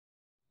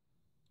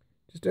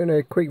Just doing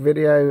a quick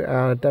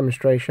video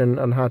demonstration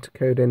on how to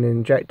code in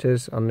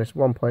injectors on this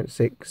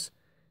 1.6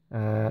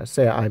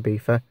 CI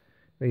beefer.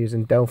 We're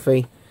using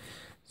Delphi.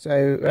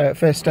 So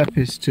first step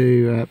is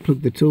to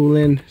plug the tool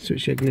in,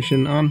 switch the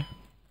ignition on.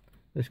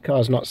 This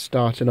car's not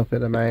starting up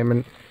at the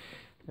moment.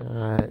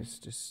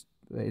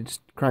 It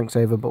cranks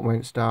over but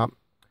won't start.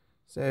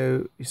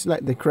 So you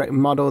select the correct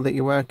model that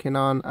you're working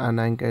on and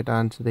then go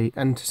down to the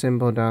enter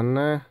symbol down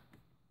there.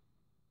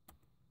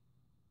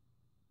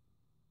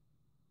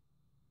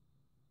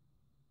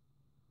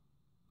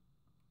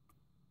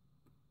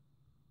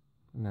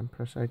 And then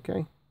press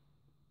OK.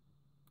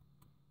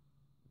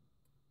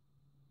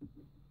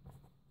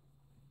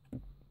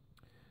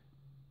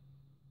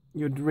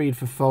 You'd read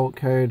for fault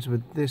codes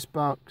with this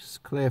box,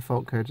 clear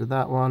fault codes with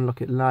that one,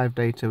 look at live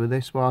data with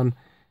this one.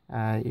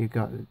 You've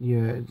got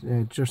your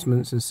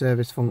adjustments and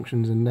service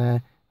functions in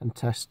there, and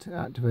test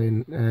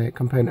activating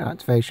component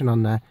activation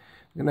on there.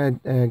 I'm going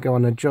to go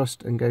on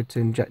adjust and go to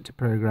injector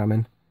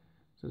programming.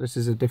 So this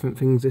is the different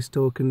things this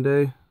tool can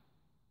do.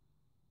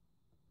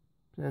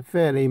 It's a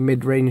fairly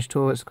mid-range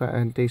tool, it's quite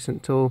a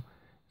decent tool.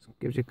 It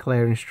gives you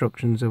clear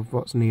instructions of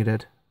what's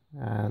needed,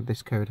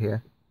 this code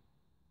here.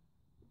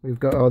 We've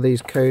got all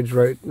these codes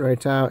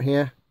wrote out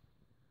here.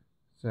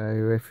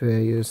 So if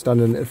you're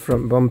standing at the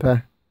front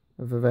bumper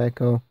of a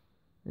vehicle,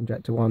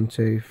 injector 1,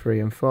 2, 3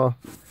 and 4.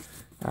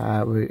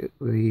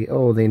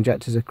 All the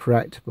injectors are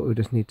correct, but we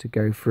just need to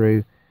go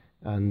through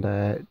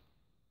and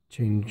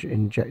change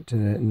injector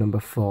number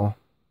 4.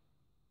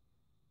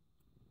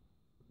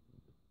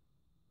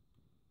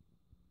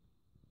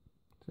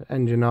 So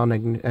engine on,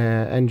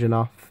 engine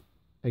off,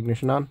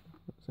 ignition on.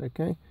 That's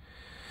okay.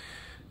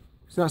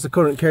 So that's the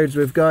current codes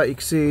we've got. You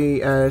can see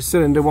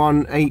cylinder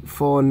 1,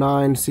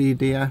 849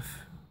 CDF,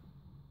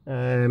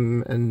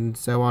 and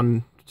so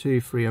on.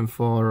 2, 3 and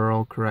 4 are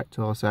all correct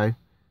also.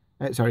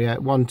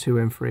 1, 2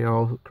 and 3 are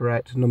all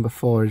correct. Number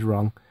 4 is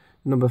wrong.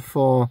 Number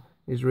 4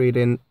 is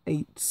reading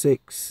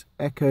 86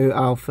 Echo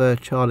Alpha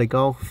Charlie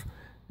Golf,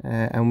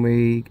 and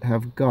we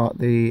have got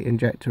the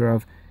injector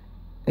of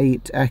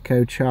 8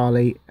 Echo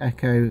Charlie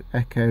Echo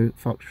Echo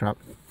Foxtrot.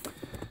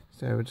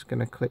 So we're just going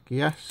to click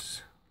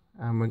yes,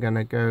 and we're going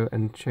to go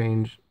and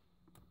change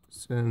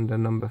cylinder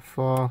number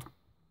 4.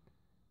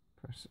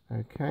 Press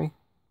OK.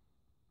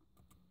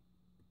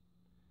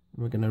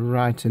 We're going to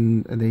write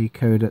in the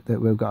code that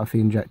we've got for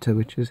the injector,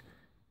 which is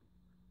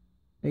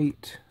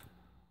 8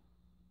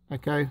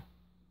 Echo.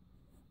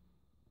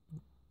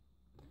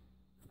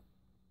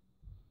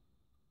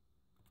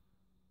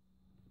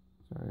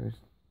 Sorry,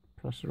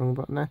 press the wrong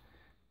button there.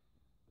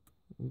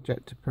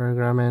 Injector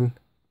programming.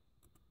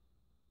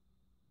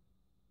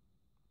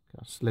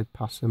 I slid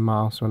past the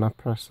mouse when I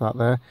press that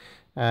there.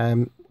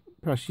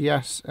 Press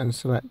yes and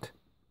select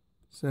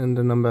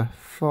cylinder number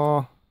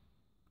 4.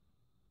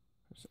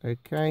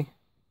 OK,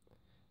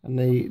 and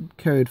the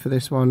code for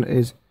this one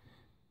is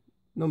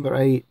number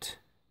 8,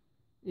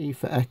 E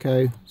for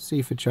Echo,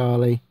 C for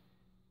Charlie,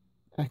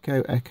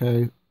 Echo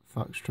Echo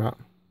Foxtrot.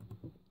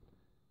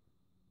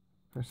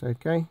 Press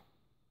OK.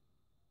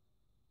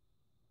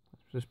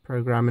 Just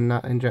programming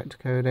that injector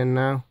code in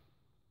now,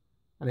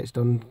 and it's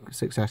done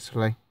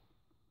successfully.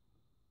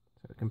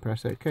 So we can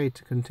press OK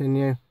to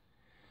continue.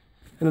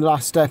 And the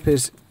last step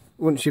is,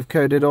 once you've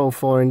coded all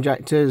 4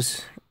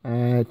 injectors,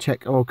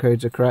 check all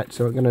codes are correct.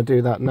 So we're going to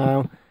do that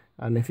now,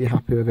 and if you're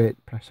happy with it,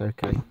 press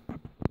OK.